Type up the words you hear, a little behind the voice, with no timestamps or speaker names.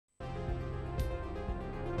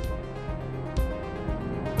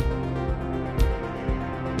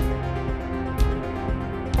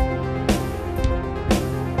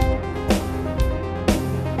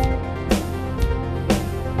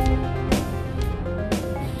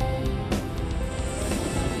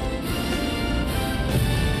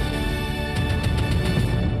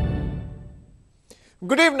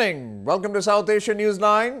Good evening. Welcome to South Asia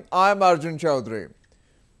Newsline. I'm Arjun Chaudhary.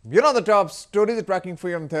 Here are the top stories we're tracking for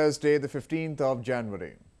you on Thursday, the 15th of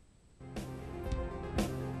January.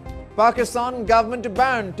 Pakistan government to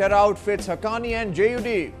ban terror outfits Haqqani and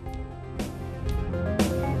Jud.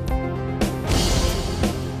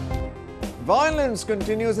 Violence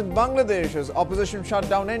continues in Bangladesh as opposition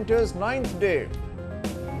shutdown enters 9th day.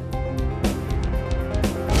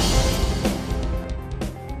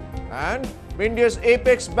 And India's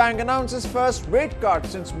Apex Bank announces first rate cut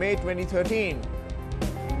since May 2013.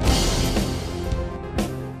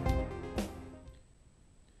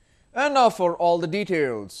 And now for all the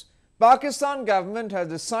details. Pakistan government has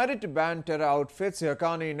decided to ban terror outfits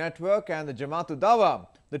Haqqani Network and the Jamaat-ud-Dawa.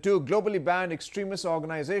 The two globally banned extremist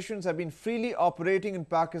organizations have been freely operating in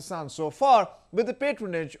Pakistan so far with the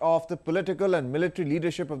patronage of the political and military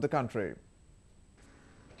leadership of the country.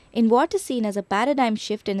 In what is seen as a paradigm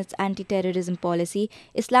shift in its anti-terrorism policy,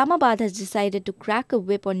 Islamabad has decided to crack a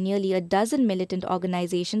whip on nearly a dozen militant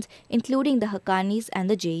organizations, including the Haqqanis and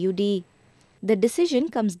the Jud. The decision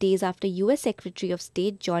comes days after US Secretary of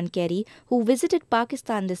State John Kerry, who visited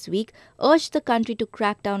Pakistan this week, urged the country to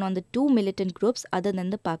crack down on the two militant groups other than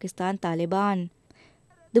the Pakistan Taliban.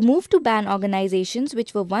 The move to ban organizations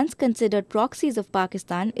which were once considered proxies of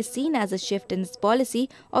Pakistan is seen as a shift in its policy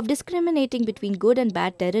of discriminating between good and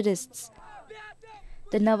bad terrorists.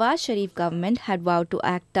 The Nawaz Sharif government had vowed to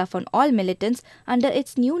act tough on all militants under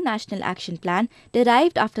its new National Action Plan,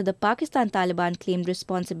 derived after the Pakistan Taliban claimed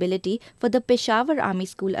responsibility for the Peshawar Army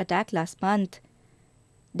School attack last month.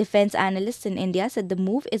 Defense analysts in India said the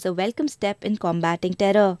move is a welcome step in combating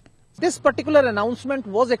terror. This particular announcement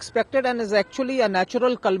was expected and is actually a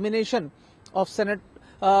natural culmination of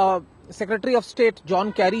Secretary of State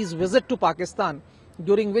John Kerry's visit to Pakistan,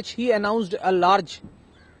 during which he announced a large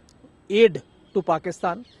aid to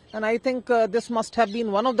Pakistan, and I think this must have been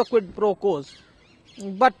one of the quid pro quos.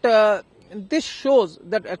 But this shows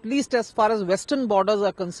that at least as far as western borders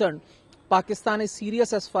are concerned, Pakistan is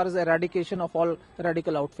serious as far as eradication of all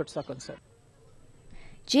radical outfits are concerned.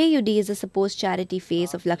 Jud is a supposed charity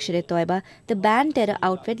face of Lashkar-e-Taiba, the banned terror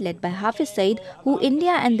outfit led by Hafiz Saeed, who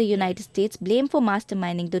India and the United States blame for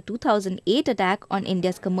masterminding the 2008 attack on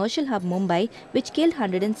India's commercial hub Mumbai, which killed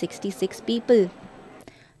 166 people.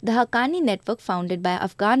 The Haqqani network, founded by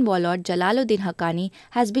Afghan warlord Jalaluddin Haqqani,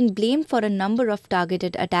 has been blamed for a number of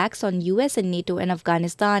targeted attacks on US and NATO and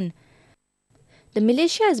Afghanistan. The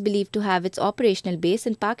militia is believed to have its operational base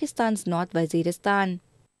in Pakistan's North Waziristan.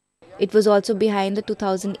 It was also behind the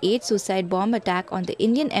 2008 suicide bomb attack on the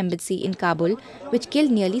Indian embassy in Kabul, which killed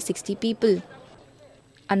nearly 60 people.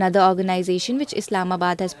 Another organization which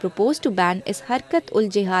Islamabad has proposed to ban is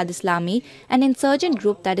Harkat-ul-Jihad Islami, an insurgent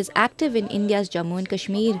group that is active in India's Jammu and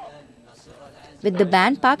Kashmir. With the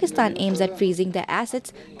ban, Pakistan aims at freezing their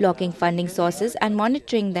assets, blocking funding sources and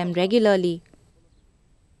monitoring them regularly.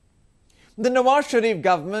 The Nawaz Sharif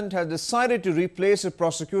government has decided to replace a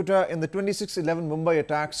prosecutor in the 26/11 Mumbai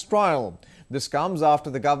attacks trial. This comes after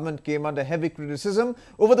the government came under heavy criticism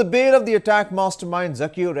over the bail of the attack mastermind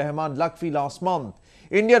Zakiur Rahman Lakhvi last month.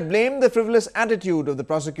 India blamed the frivolous attitude of the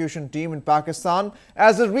prosecution team in Pakistan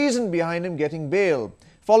as the reason behind him getting bail.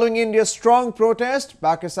 Following India's strong protest,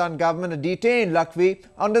 Pakistan government had detained Lakhvi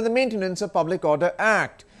under the Maintenance of Public Order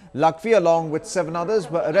Act. Lakhvi, along with 7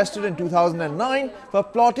 others, were arrested in 2009 for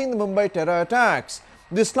plotting the Mumbai terror attacks.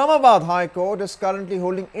 The Islamabad High Court is currently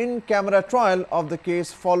holding in-camera trial of the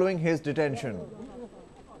case following his detention.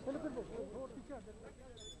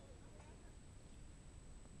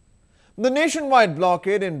 The nationwide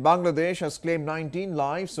blockade in Bangladesh has claimed 19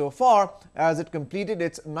 lives so far as it completed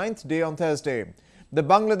its 9th day on Thursday. The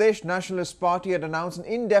Bangladesh Nationalist Party had announced an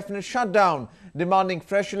indefinite shutdown, demanding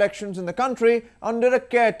fresh elections in the country under a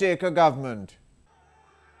caretaker government.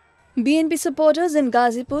 BNP supporters in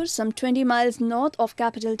Ghazipur, some 20 miles north of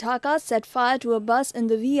capital Dhaka, set fire to a bus in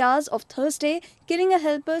the wee hours of Thursday, killing a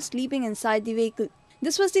helper sleeping inside the vehicle.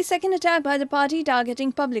 This was the second attack by the party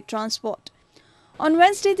targeting public transport. On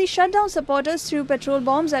Wednesday, the shutdown supporters threw petrol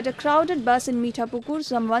bombs at a crowded bus in Mitapukur,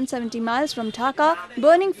 some 170 miles from Dhaka,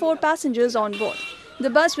 burning 4 passengers on board. The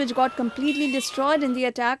bus, which got completely destroyed in the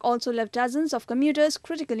attack, also left dozens of commuters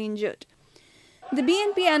critically injured. The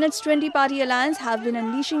BNP and its 20-party alliance have been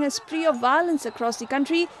unleashing a spree of violence across the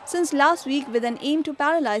country since last week with an aim to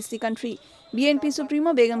paralyze the country. BNP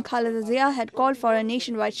Supremo Begum Khaleda Zia had called for a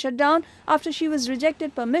nationwide shutdown after she was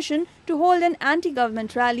rejected permission to hold an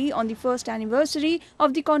anti-government rally on the first anniversary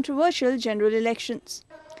of the controversial general elections.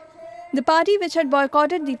 The party, which had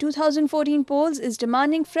boycotted the 2014 polls, is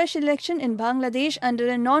demanding fresh election in Bangladesh under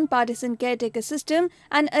a non-partisan caretaker system,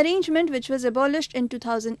 an arrangement which was abolished in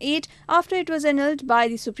 2008 after it was annulled by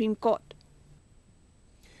the Supreme Court.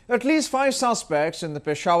 At least 5 suspects in the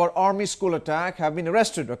Peshawar Army school attack have been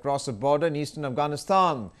arrested across the border in eastern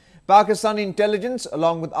Afghanistan. Pakistani intelligence,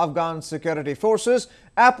 along with Afghan security forces,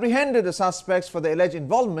 apprehended the suspects for their alleged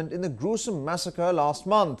involvement in the gruesome massacre last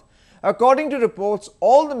month. According to reports,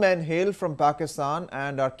 all the men hail from Pakistan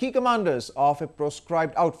and are key commanders of a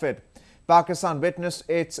proscribed outfit. Pakistan witnessed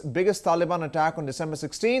its biggest Taliban attack on December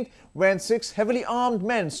 16th when 6 heavily armed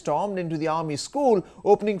men stormed into the army school,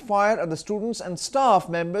 opening fire at the students and staff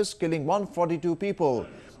members, killing 142 people.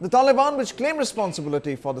 The Taliban, which claimed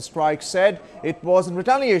responsibility for the strike, said it was in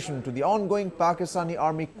retaliation to the ongoing Pakistani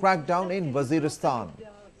army crackdown in Waziristan.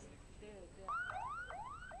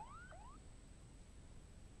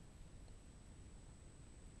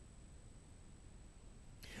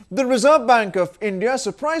 The Reserve Bank of India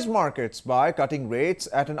surprised markets by cutting rates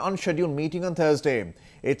at an unscheduled meeting on Thursday.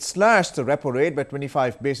 It slashed the repo rate by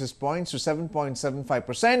 25 basis points to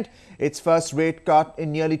 7.75%, its first rate cut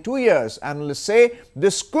in nearly 2 years. Analysts say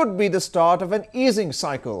this could be the start of an easing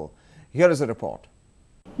cycle. Here is a report.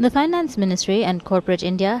 The Finance Ministry and Corporate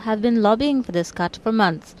India have been lobbying for this cut for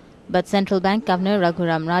months, but Central Bank Governor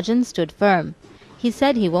Raghuram Rajan stood firm. He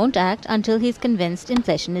said he won't act until he's convinced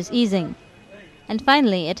inflation is easing. And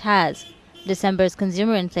finally, it has. December's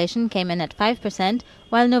consumer inflation came in at 5%,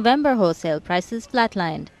 while November wholesale prices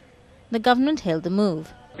flatlined. The government hailed the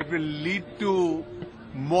move. It will lead to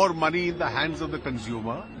more money in the hands of the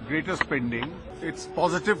consumer, greater spending. It's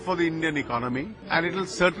positive for the Indian economy, and it will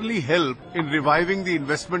certainly help in reviving the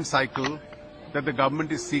investment cycle that the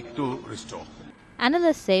government is seeking to restore.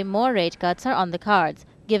 Analysts say more rate cuts are on the cards,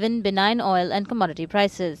 given benign oil and commodity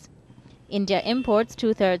prices. India imports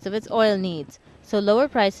 2/3 of its oil needs, so lower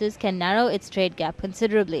prices can narrow its trade gap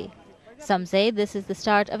considerably. Some say this is the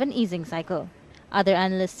start of an easing cycle. Other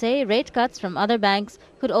analysts say rate cuts from other banks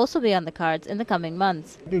could also be on the cards in the coming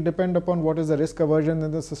months. It will depend upon what is the risk aversion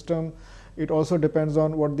in the system. It also depends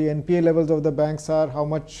on what the NPA levels of the banks are, how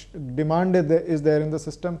much demand is there in the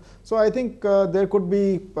system. So I think there could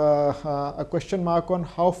be a question mark on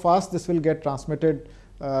how fast this will get transmitted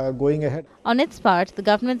going ahead. On its part, the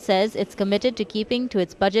government says it's committed to keeping to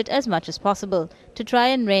its budget as much as possible to try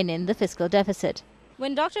and rein in the fiscal deficit.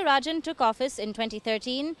 When Dr. Rajan took office in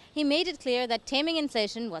 2013, he made it clear that taming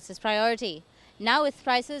inflation was his priority. Now, with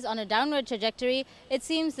prices on a downward trajectory, it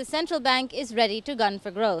seems the central bank is ready to gun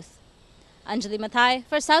for growth. Anjali Mathai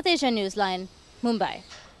for South Asia Newsline, Mumbai.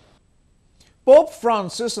 Pope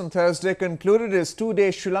Francis on Thursday concluded his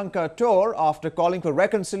 2-day Sri Lanka tour after calling for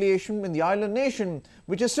reconciliation in the island nation,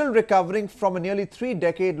 which is still recovering from a nearly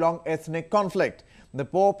 3-decade-long ethnic conflict. The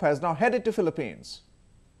Pope has now headed to Philippines.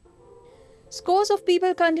 Scores of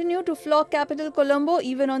people continue to flock capital Colombo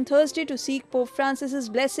even on Thursday to seek Pope Francis's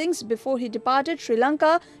blessings before he departed Sri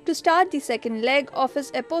Lanka to start the second leg of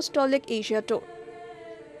his Apostolic Asia tour.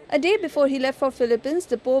 A day before he left for Philippines,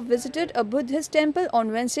 the Pope visited a Buddhist temple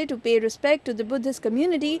on Wednesday to pay respect to the Buddhist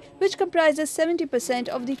community, which comprises 70%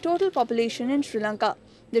 of the total population in Sri Lanka.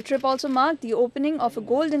 The trip also marked the opening of a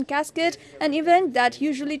golden casket, an event that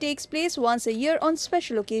usually takes place once a year on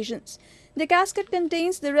special occasions. The casket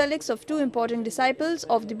contains the relics of 2 important disciples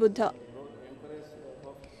of the Buddha.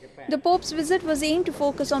 The Pope's visit was aimed to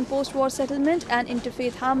focus on post-war settlement and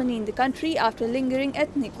interfaith harmony in the country after lingering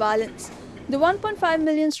ethnic violence. The 1.5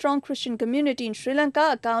 million strong Christian community in Sri Lanka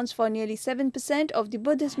accounts for nearly 7% of the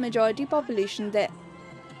Buddhist majority population there.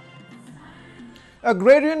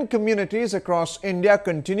 Agrarian communities across India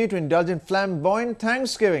continue to indulge in flamboyant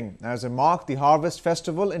Thanksgiving as they mark the harvest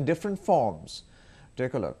festival in different forms.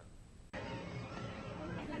 Take a look.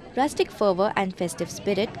 Rustic fervour and festive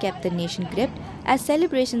spirit kept the nation gripped as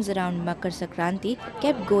celebrations around Makar Sankranti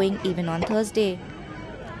kept going even on Thursday.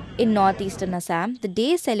 In northeastern Assam, the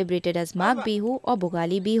day is celebrated as Magh Bihu or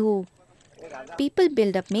Bhogali Bihu. People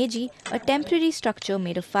build up meji, a temporary structure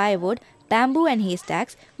made of firewood, bamboo and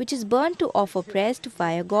haystacks, which is burnt to offer prayers to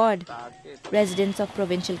fire god. Residents of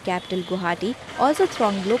provincial capital Guwahati also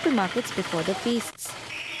throng local markets before the feasts.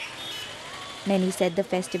 Many said the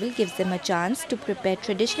festival gives them a chance to prepare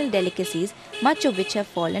traditional delicacies, much of which have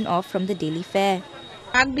fallen off from the daily fare.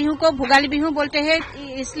 Magh Bihu को भोगाली बिहू बोलते हैं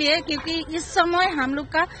इसलिए क्योंकि इस समय हम लोग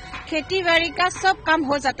का खेती बाड़ी का सब काम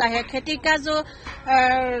हो जाता है। खेती का जो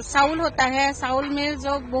साउल होता है, साउल में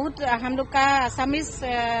जो बहुत हम लोग का असमीज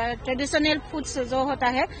ट्रेडिशनल फूड्स जो होता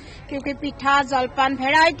है, क्योंकि पिठा जलपान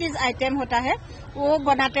वेराइटीज आइटम होता है, वो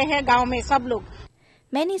बनाते हैं गांव में सब लोग।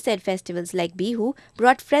 Many said festivals like Bihu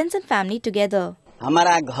brought friends and family together.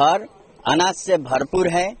 हमारा घर अनाज से भरपूर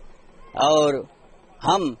है और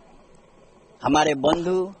हम हमारे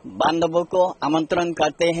बंधु बांधवों को आमंत्रण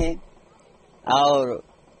करते हैं और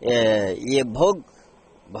ये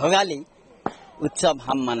भोगाली उत्सव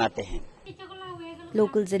हम मनाते हैं.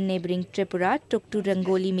 Locals in neighbouring Tripura took to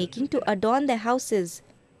rangoli making to adorn their houses.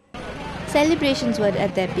 Celebrations were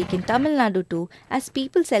at their peak in Tamil Nadu too, as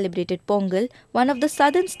people celebrated Pongal, one of the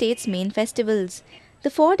southern state's main festivals. The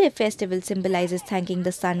 4-day festival symbolizes thanking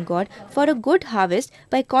the sun god for a good harvest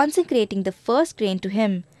by consecrating the first grain to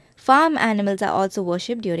him. Farm animals are also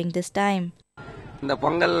worshipped during this time. இந்த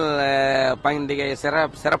பொங்கல் பண்டிகை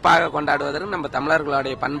சிறப்பாக கொண்டாடுவதற்கு நம்ம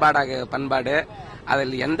தமிழர்களுடைய பண்பாடு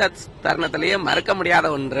அதில் எந்த தருணத்திலேயே மறக்க முடியாத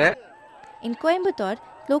ஒன்று. In Coimbatore,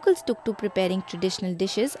 locals took to preparing traditional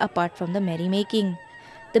dishes apart from the merrymaking.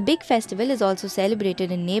 The big festival is also celebrated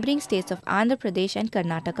in neighbouring states of Andhra Pradesh and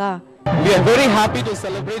Karnataka. We are very happy to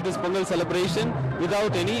celebrate this Pongal celebration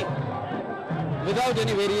without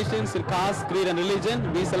any variations in caste, creed and religion.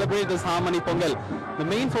 We celebrate this harmony Pongal. The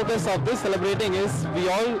main focus of this celebrating is we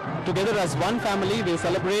all together as one family, we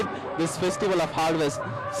celebrate this festival of harvest.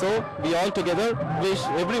 So we all together wish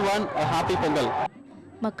everyone a happy Pongal.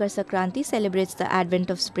 Makar Sankranti celebrates the advent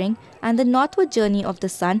of spring and the northward journey of the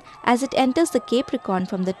sun as it enters the Capricorn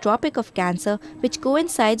from the Tropic of Cancer, which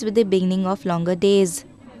coincides with the beginning of longer days.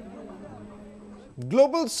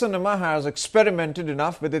 Global cinema has experimented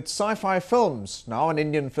enough with its sci-fi films. Now an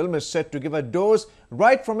Indian film is set to give a dose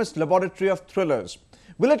right from its laboratory of thrillers.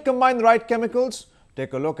 Will it combine the right chemicals?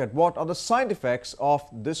 Take a look at what are the side effects of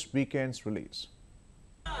this weekend's release.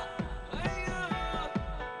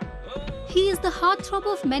 He is the heartthrob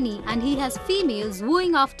of many and he has females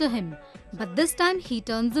wooing after him. But this time he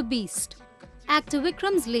turns a beast. Actor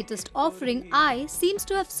Vikram's latest offering, I, seems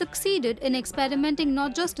to have succeeded in experimenting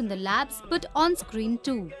not just in the labs but on screen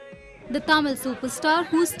too. The Tamil superstar,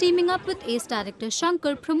 who's teaming up with ace director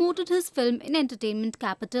Shankar, promoted his film in entertainment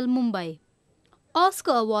capital Mumbai.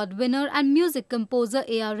 Oscar Award winner and music composer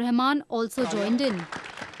A.R. Rahman also joined in.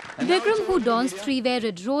 Vikram, who dons 3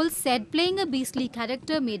 varied roles, said playing a beastly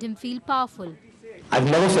character made him feel powerful. I've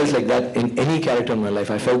never felt like that in any character in my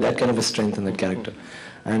life. I felt that kind of a strength in that character.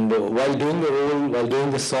 And while doing the role, while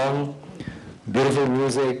doing the song, beautiful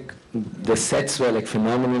music, the sets were like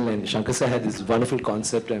phenomenal, and Shankar sir had this wonderful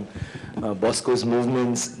concept, and Bosco's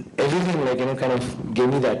movements, everything kind of gave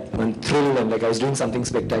me that thrill, and like I was doing something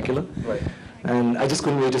spectacular. Right. And I just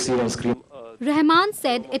couldn't wait to see it on screen. Rahman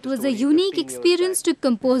said it was a unique experience to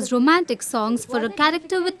compose romantic songs for a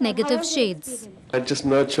character with negative shades. I just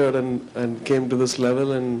nurtured and came to this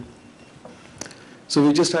level, and so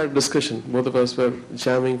we just had a discussion. Both of us were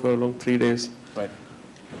jamming for a long 3 days. Right.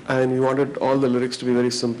 And we wanted all the lyrics to be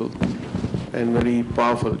very simple and very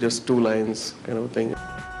powerful, just 2 lines kind of thing.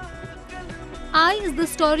 I is the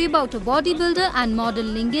story about a bodybuilder and model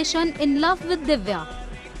Lingeshan in love with Divya.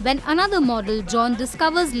 When another model, John,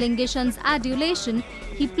 discovers Lingeshan's adulation,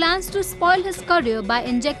 he plans to spoil his career by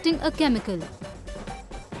injecting a chemical.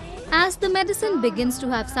 As the medicine begins to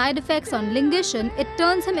have side effects on Lingeshan, it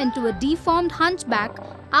turns him into a deformed hunchback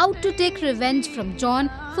out to take revenge from John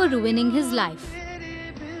for ruining his life.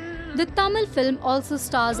 The Tamil film also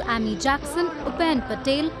stars Amy Jackson, Upen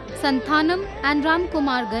Patel, Santhanam and Ram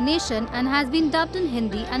Kumar Ganeshan and has been dubbed in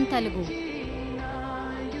Hindi and Telugu.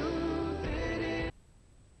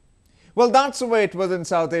 Well, that's the way it was in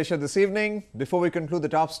South Asia this evening. Before we conclude the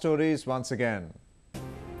top stories once again.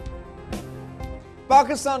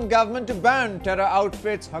 Pakistan government to ban terror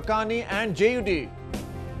outfits Haqqani and Jud.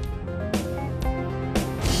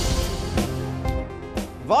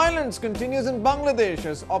 Violence continues in Bangladesh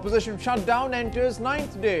as opposition shutdown enters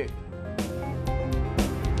 9th day.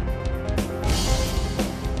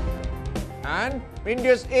 And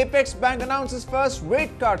India's Apex Bank announces first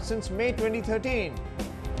rate cut since May 2013.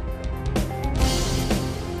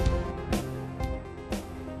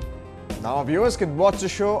 Now viewers can watch the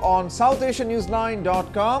show on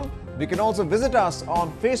SouthAsiaNewsline.com. You can also visit us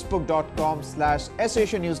on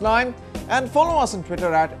Facebook.com/SAsiaNewsline and follow us on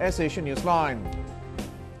Twitter at SAsiaNewsline.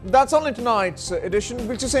 That's all in tonight's edition.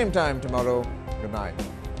 We'll see you same time tomorrow. Good night.